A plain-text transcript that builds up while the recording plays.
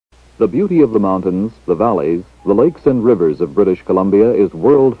The beauty of the mountains, the valleys, the lakes and rivers of British Columbia is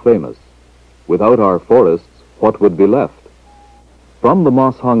world famous. Without our forests, what would be left? From the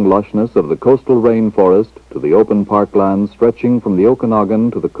moss-hung lushness of the coastal rainforest to the open parklands stretching from the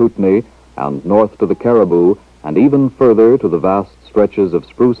Okanagan to the Kootenay and north to the Caribou and even further to the vast stretches of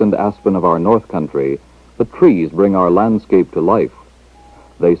spruce and aspen of our north country, the trees bring our landscape to life.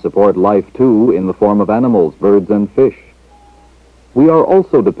 They support life, too, in the form of animals, birds, and fish. We are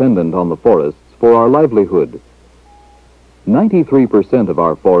also dependent on the forests for our livelihood. 93% of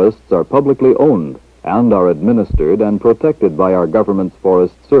our forests are publicly owned and are administered and protected by our government's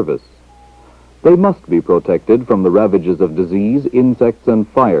Forest Service. They must be protected from the ravages of disease, insects, and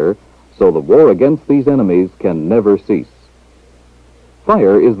fire, so the war against these enemies can never cease.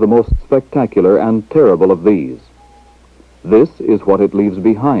 Fire is the most spectacular and terrible of these. This is what it leaves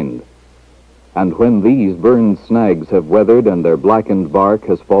behind. And when these burned snags have weathered and their blackened bark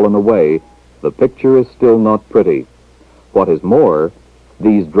has fallen away, the picture is still not pretty. What is more,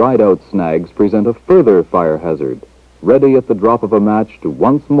 these dried-out snags present a further fire hazard, ready at the drop of a match to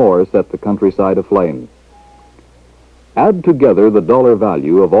once more set the countryside aflame. Add together the dollar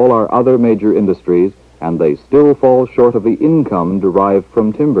value of all our other major industries, and they still fall short of the income derived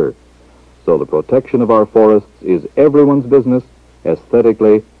from timber. So the protection of our forests is everyone's business,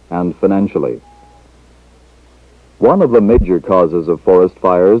 aesthetically and financially. One of the major causes of forest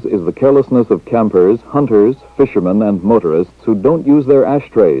fires is the carelessness of campers, hunters, fishermen, and motorists who don't use their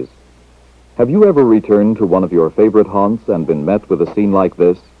ashtrays. Have you ever returned to one of your favorite haunts and been met with a scene like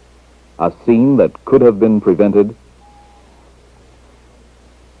this? A scene that could have been prevented?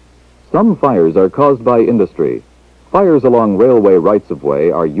 Some fires are caused by industry. Fires along railway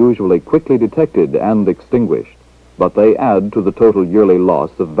rights-of-way are usually quickly detected and extinguished, but they add to the total yearly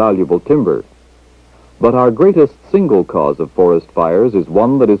loss of valuable timber. But our greatest single cause of forest fires is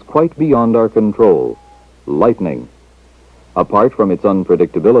one that is quite beyond our control: lightning. Apart from its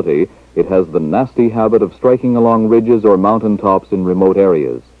unpredictability, it has the nasty habit of striking along ridges or mountain tops in remote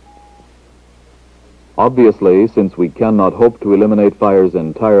areas. Obviously, since we cannot hope to eliminate fires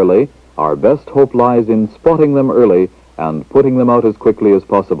entirely, our best hope lies in spotting them early and putting them out as quickly as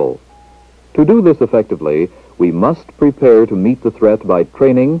possible. To do this effectively, we must prepare to meet the threat by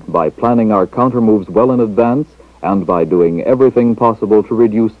training, by planning our countermoves well in advance, and by doing everything possible to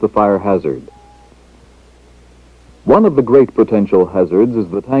reduce the fire hazard. One of the great potential hazards is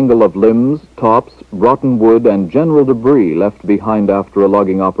the tangle of limbs, tops, rotten wood, and general debris left behind after a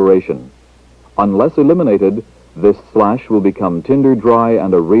logging operation. Unless eliminated, this slash will become tinder dry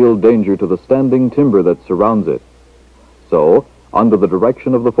and a real danger to the standing timber that surrounds it. So, under the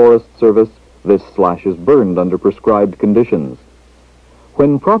direction of the Forest Service, this slash is burned under prescribed conditions.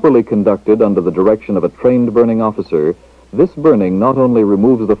 When properly conducted under the direction of a trained burning officer, this burning not only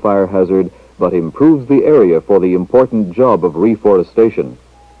removes the fire hazard, but improves the area for the important job of reforestation.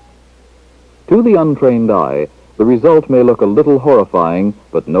 To the untrained eye, the result may look a little horrifying,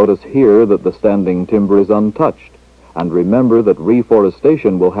 but notice here that the standing timber is untouched, and remember that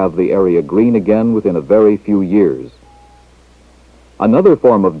reforestation will have the area green again within a very few years. Another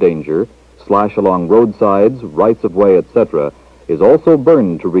form of danger, slash along roadsides, rights-of-way, etc., is also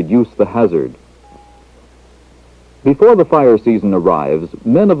burned to reduce the hazard. Before the fire season arrives,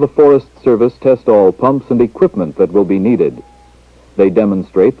 men of the Forest Service test all pumps and equipment that will be needed. They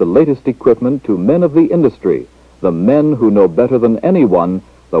demonstrate the latest equipment to men of the industry, the men who know better than anyone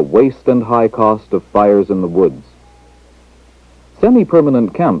the waste and high cost of fires in the woods.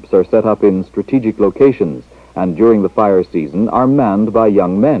 Semi-permanent camps are set up in strategic locations and during the fire season are manned by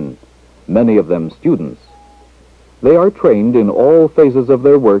young men, many of them students. They are trained in all phases of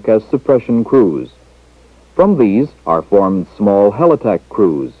their work as suppression crews. From these are formed small heliattack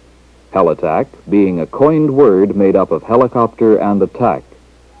crews, heliattack being a coined word made up of helicopter and attack.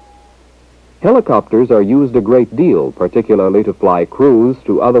 Helicopters are used a great deal, particularly to fly crews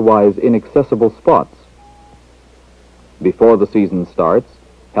to otherwise inaccessible spots. Before the season starts,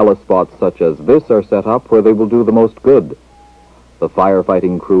 helispots such as this are set up where they will do the most good. The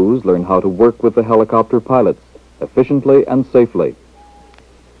firefighting crews learn how to work with the helicopter pilots efficiently and safely.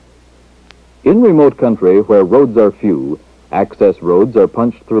 In remote country where roads are few, access roads are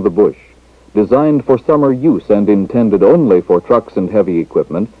punched through the bush. Designed for summer use and intended only for trucks and heavy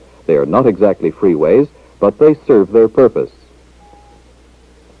equipment, they are not exactly freeways, but they serve their purpose.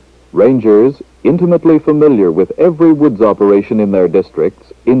 Rangers, intimately familiar with every woods operation in their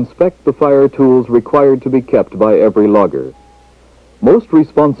districts, inspect the fire tools required to be kept by every logger. Most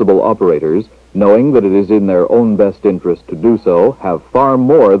responsible operators, knowing that it is in their own best interest to do so, have far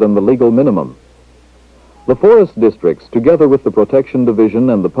more than the legal minimum. The forest districts, together with the Protection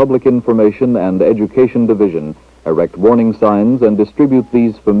Division and the Public Information and Education Division, erect warning signs and distribute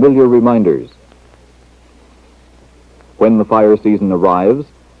these familiar reminders. When the fire season arrives,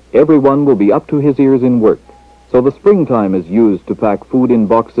 everyone will be up to his ears in work, so the springtime is used to pack food in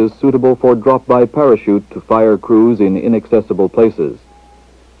boxes suitable for drop-by parachute to fire crews in inaccessible places.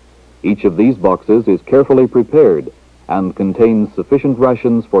 Each of these boxes is carefully prepared and contains sufficient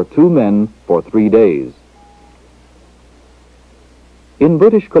rations for 2 men for 3 days. In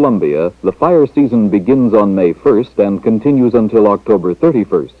British Columbia, the fire season begins on May 1st and continues until October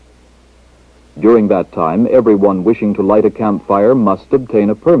 31st. During that time, everyone wishing to light a campfire must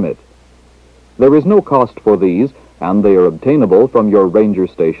obtain a permit. There is no cost for these, and they are obtainable from your ranger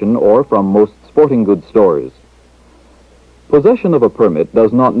station or from most sporting goods stores. Possession of a permit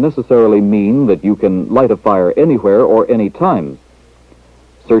does not necessarily mean that you can light a fire anywhere or any time.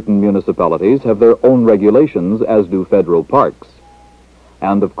 Certain municipalities have their own regulations, as do federal parks.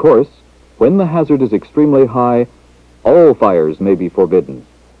 And of course, when the hazard is extremely high, all fires may be forbidden.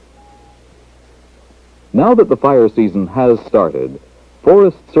 Now that the fire season has started,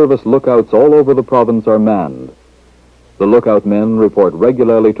 Forest Service lookouts all over the province are manned. The lookout men report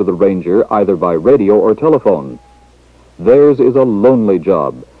regularly to the ranger either by radio or telephone. Theirs is a lonely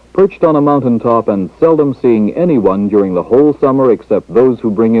job, perched on a mountaintop and seldom seeing anyone during the whole summer except those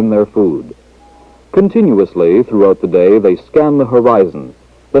who bring in their food. Continuously throughout the day they scan the horizon,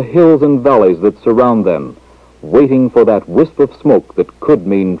 the hills and valleys that surround them, waiting for that wisp of smoke that could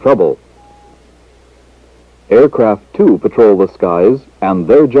mean trouble. Aircraft, too, patrol the skies, and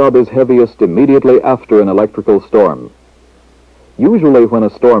their job is heaviest immediately after an electrical storm. Usually when a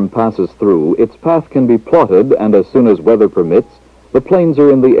storm passes through, its path can be plotted, and as soon as weather permits, the planes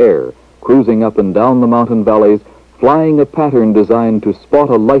are in the air, cruising up and down the mountain valleys, flying a pattern designed to spot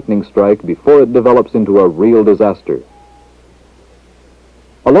a lightning strike before it develops into a real disaster.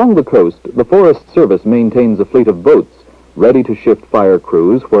 Along the coast, the Forest Service maintains a fleet of boats, ready to shift fire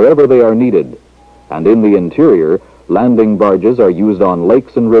crews wherever they are needed. And in the interior, landing barges are used on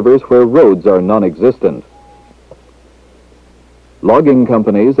lakes and rivers where roads are non-existent. Logging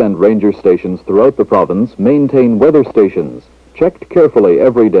companies and ranger stations throughout the province maintain weather stations, checked carefully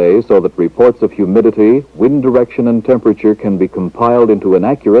every day so that reports of humidity, wind direction, and temperature can be compiled into an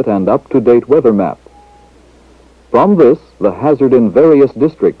accurate and up-to-date weather map. From this, the hazard in various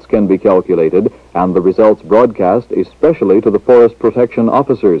districts can be calculated and the results broadcast especially to the forest protection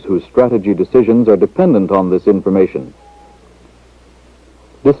officers whose strategy decisions are dependent on this information.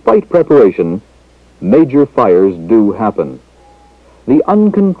 Despite preparation, major fires do happen. The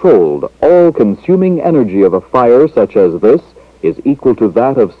uncontrolled, all-consuming energy of a fire such as this is equal to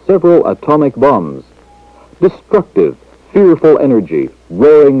that of several atomic bombs. Destructive, fearful energy,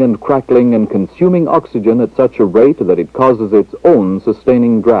 roaring and crackling and consuming oxygen at such a rate that it causes its own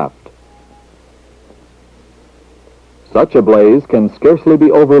sustaining draft. Such a blaze can scarcely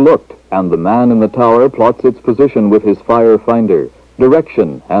be overlooked, and the man in the tower plots its position with his fire finder,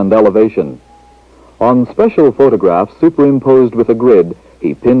 direction, and elevation. On special photographs superimposed with a grid,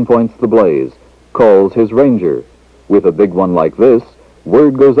 he pinpoints the blaze, calls his ranger. With a big one like this,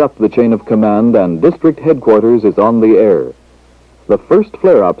 word goes up the chain of command and district headquarters is on the air. The first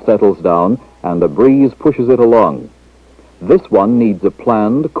flare-up settles down and a breeze pushes it along. This one needs a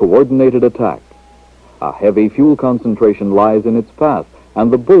planned, coordinated attack. A heavy fuel concentration lies in its path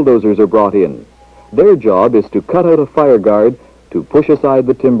and the bulldozers are brought in. Their job is to cut out a fire guard, to push aside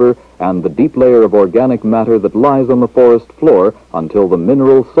the timber and the deep layer of organic matter that lies on the forest floor until the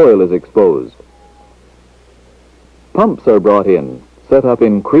mineral soil is exposed. Pumps are brought in, set up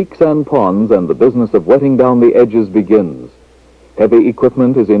in creeks and ponds, and the business of wetting down the edges begins. Heavy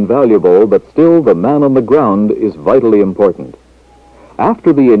equipment is invaluable, but still the man on the ground is vitally important.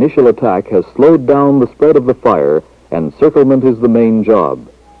 After the initial attack has slowed down the spread of the fire, encirclement is the main job.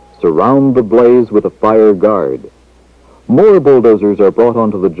 Surround the blaze with a fire guard. More bulldozers are brought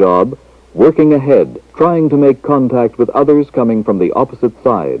onto the job, working ahead, trying to make contact with others coming from the opposite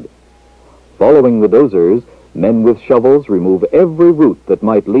side. Following the dozers, men with shovels remove every root that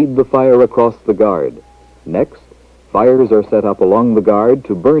might lead the fire across the guard. Next, fires are set up along the guard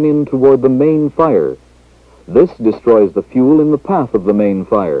to burn in toward the main fire. This destroys the fuel in the path of the main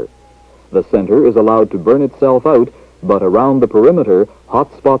fire. The center is allowed to burn itself out, but around the perimeter,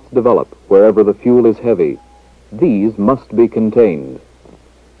 hot spots develop wherever the fuel is heavy. These must be contained.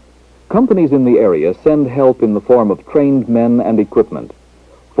 Companies in the area send help in the form of trained men and equipment.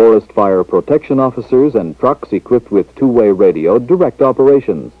 Forest fire protection officers and trucks equipped with two-way radio direct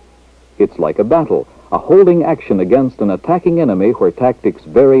operations. It's like a battle, a holding action against an attacking enemy where tactics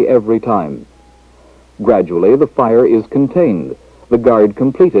vary every time. Gradually, the fire is contained, the guard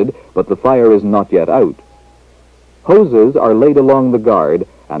completed, but the fire is not yet out. Hoses are laid along the guard,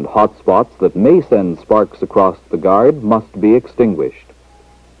 and hot spots that may send sparks across the guard must be extinguished.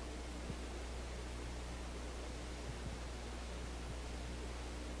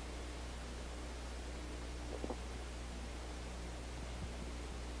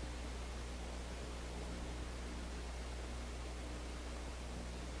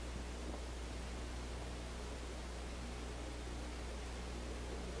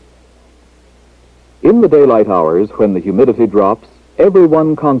 In the daylight hours, when the humidity drops,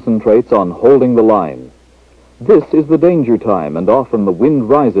 everyone concentrates on holding the line. This is the danger time, and often the wind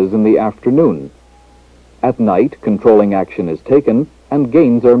rises in the afternoon. At night, controlling action is taken, and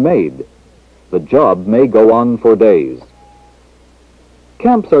gains are made. The job may go on for days.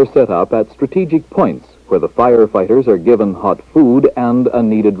 Camps are set up at strategic points where the firefighters are given hot food and a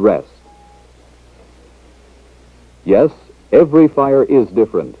needed rest. Yes, every fire is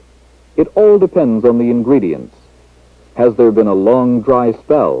different. It all depends on the ingredients. Has there been a long dry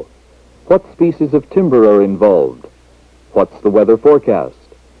spell? What species of timber are involved? What's the weather forecast?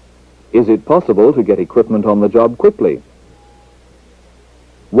 Is it possible to get equipment on the job quickly?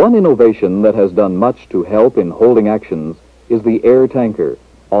 One innovation that has done much to help in holding actions is the air tanker,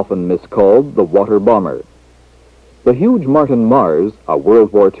 often miscalled the water bomber. The huge Martin Mars, a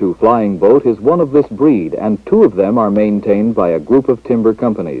World War II flying boat, is one of this breed, and 2 of them are maintained by a group of timber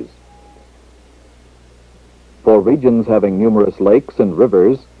companies. For regions having numerous lakes and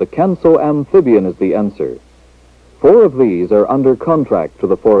rivers, the Canso amphibian is the answer. 4 of these are under contract to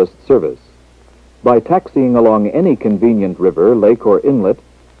the Forest Service. By taxiing along any convenient river, lake, or inlet,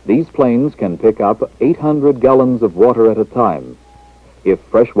 these planes can pick up 800 gallons of water at a time. If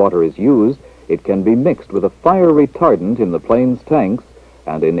fresh water is used, it can be mixed with a fire retardant in the plane's tanks,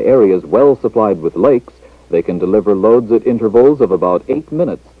 and in areas well supplied with lakes, they can deliver loads at intervals of about 8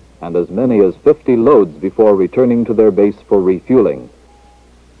 minutes, and as many as 50 loads before returning to their base for refueling.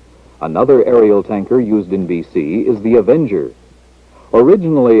 Another aerial tanker used in BC is the Avenger.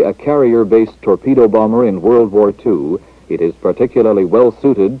 Originally a carrier-based torpedo bomber in World War II, it is particularly well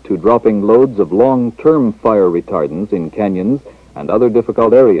suited to dropping loads of long-term fire retardants in canyons and other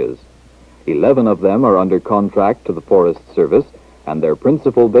difficult areas. 11 of them are under contract to the Forest Service, and their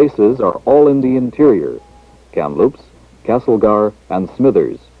principal bases are all in the interior: Kamloops, Castlegar, and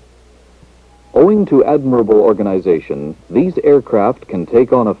Smithers. Owing to admirable organization, these aircraft can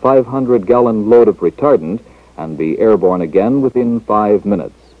take on a 500-gallon load of retardant and be airborne again within 5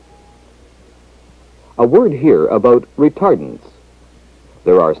 minutes. A word here about retardants.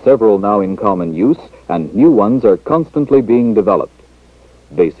 There are several now in common use, and new ones are constantly being developed.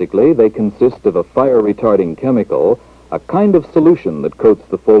 Basically, they consist of a fire-retarding chemical, a kind of solution that coats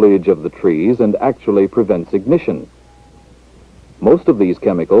the foliage of the trees and actually prevents ignition. Most of these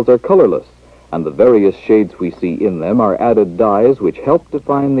chemicals are colorless, and the various shades we see in them are added dyes which help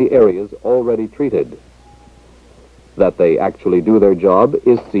define the areas already treated. That they actually do their job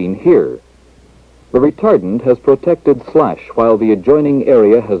is seen here. The retardant has protected slash while the adjoining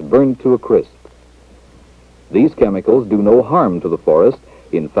area has burned to a crisp. These chemicals do no harm to the forest.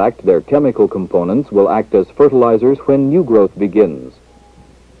 In fact, their chemical components will act as fertilizers when new growth begins.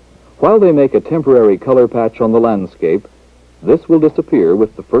 While they make a temporary color patch on the landscape, this will disappear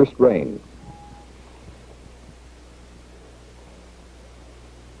with the first rain.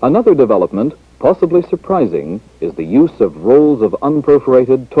 Another development, possibly surprising, is the use of rolls of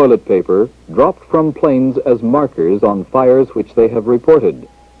unperforated toilet paper dropped from planes as markers on fires which they have reported.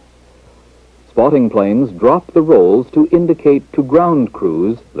 Spotting planes drop the rolls to indicate to ground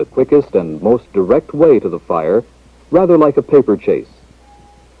crews the quickest and most direct way to the fire, rather like a paper chase.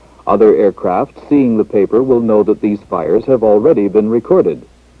 Other aircraft seeing the paper will know that these fires have already been recorded.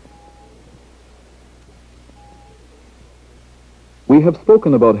 We have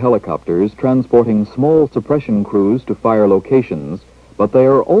spoken about helicopters transporting small suppression crews to fire locations, but they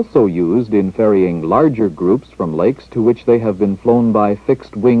are also used in ferrying larger groups from lakes to which they have been flown by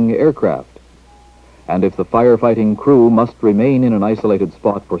fixed-wing aircraft. And if the firefighting crew must remain in an isolated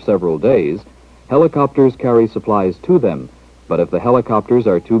spot for several days, helicopters carry supplies to them, but if the helicopters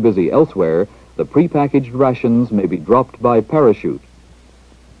are too busy elsewhere, the prepackaged rations may be dropped by parachute.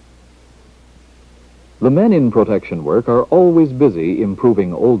 The men in protection work are always busy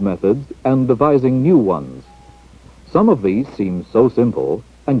improving old methods and devising new ones. Some of these seem so simple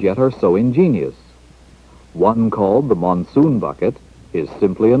and yet are so ingenious. One, called the monsoon bucket, is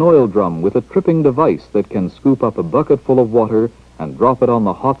simply an oil drum with a tripping device that can scoop up a bucket full of water and drop it on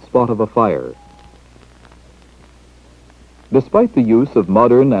the hot spot of a fire. Despite the use of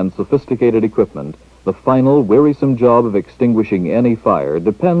modern and sophisticated equipment, The final, wearisome job of extinguishing any fire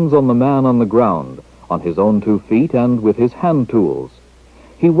depends on the man on the ground, on his own 2 feet and with his hand tools.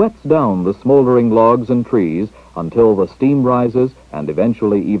 He wets down the smoldering logs and trees until the steam rises and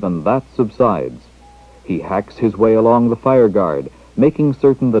eventually even that subsides. He hacks his way along the fire guard, making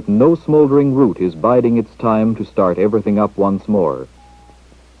certain that no smoldering root is biding its time to start everything up once more.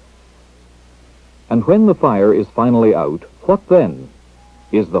 And when the fire is finally out, what then?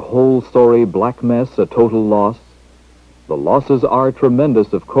 Is the whole sorry black mess a total loss? The losses are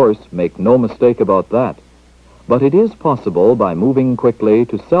tremendous, of course, make no mistake about that. But it is possible, by moving quickly,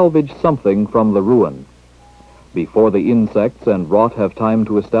 to salvage something from the ruin. Before the insects and rot have time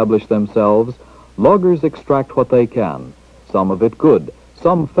to establish themselves, loggers extract what they can, some of it good,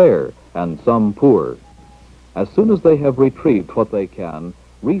 some fair, and some poor. As soon as they have retrieved what they can,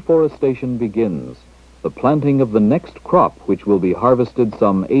 reforestation begins, the planting of the next crop, which will be harvested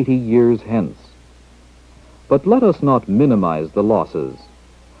some 80 years hence. But let us not minimize the losses.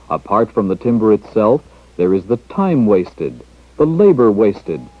 Apart from the timber itself, there is the time wasted, the labor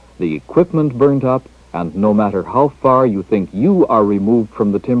wasted, the equipment burnt up, and no matter how far you think you are removed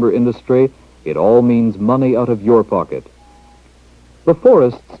from the timber industry, it all means money out of your pocket. The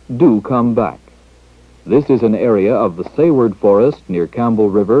forests do come back. This is an area of the Sayward Forest near Campbell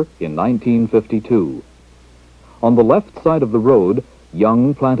River in 1952. On the left side of the road,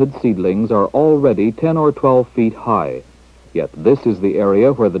 young planted seedlings are already 10 or 12 feet high. Yet this is the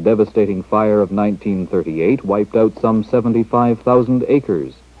area where the devastating fire of 1938 wiped out some 75,000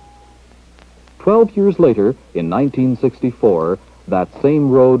 acres. 12 years later, in 1964, that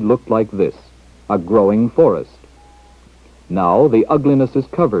same road looked like this, a growing forest. Now the ugliness is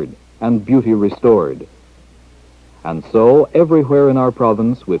covered and beauty restored. And so, everywhere in our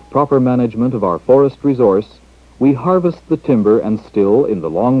province, with proper management of our forest resource, we harvest the timber and still, in the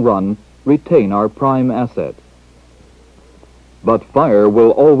long run, retain our prime asset. But fire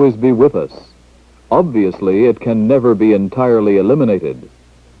will always be with us. Obviously, it can never be entirely eliminated.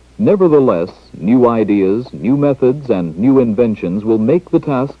 Nevertheless, new ideas, new methods, and new inventions will make the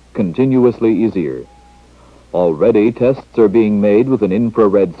task continuously easier. Already, tests are being made with an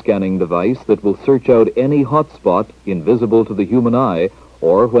infrared scanning device that will search out any hot spot invisible to the human eye,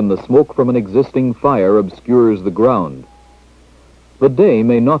 or when the smoke from an existing fire obscures the ground. The day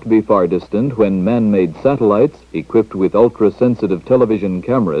may not be far distant when man-made satellites, equipped with ultra-sensitive television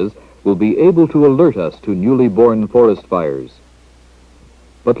cameras, will be able to alert us to newly born forest fires.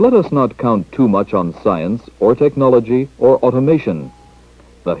 But let us not count too much on science, or technology, or automation.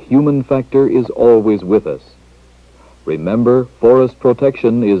 The human factor is always with us. Remember, forest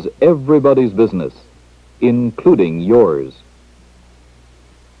protection is everybody's business, including yours.